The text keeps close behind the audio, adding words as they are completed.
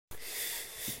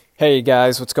Hey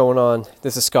guys, what's going on?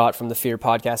 This is Scott from the Fear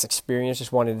Podcast Experience.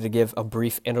 Just wanted to give a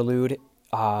brief interlude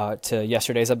to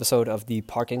yesterday's episode of the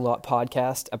Parking Lot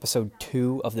Podcast, episode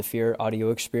 2 of the Fear Audio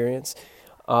Experience.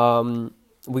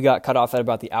 We got cut off at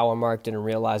about the hour mark, didn't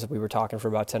realize that we were talking for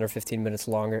about 10 or 15 minutes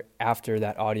longer after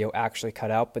that audio actually cut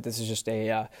out, but this is just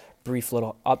a brief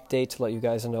little update to let you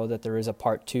guys know that there is a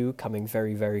part 2 coming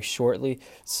very, very shortly,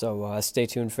 so stay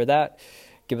tuned for that.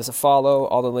 Give us a follow.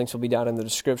 All the links will be down in the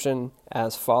description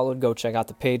as followed. Go check out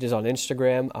the pages on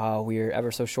Instagram. We're ever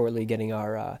so shortly getting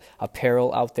our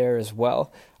apparel out there as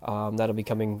well. That'll be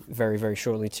coming very, very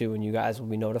shortly too, and you guys will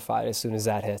be notified as soon as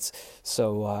that hits.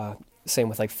 So same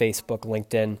with like Facebook,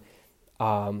 LinkedIn,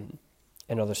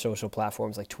 and other social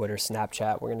platforms like Twitter,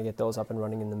 Snapchat. We're going to get those up and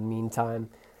running in the meantime.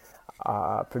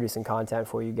 Producing content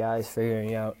for you guys,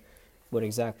 figuring out what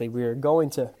exactly we're going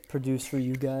to produce for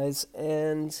you guys,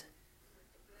 and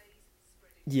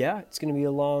yeah, it's going to be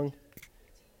a long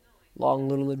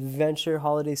little adventure.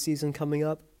 Holiday season coming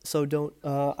up, so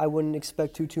I wouldn't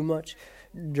expect too much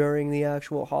during the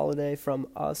actual holiday from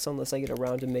us unless I get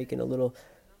around to making a little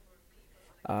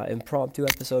impromptu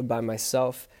episode by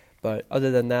myself. But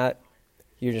other than that,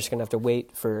 you're just going to have to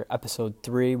wait for episode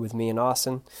 3 with me and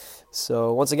Austin.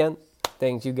 So once again,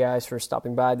 thank you guys for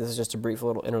stopping by. This is just a brief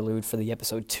little interlude for the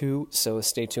episode 2, so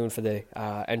stay tuned for the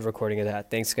end recording of that.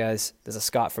 Thanks, guys. This is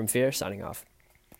Scott from Fear, signing off.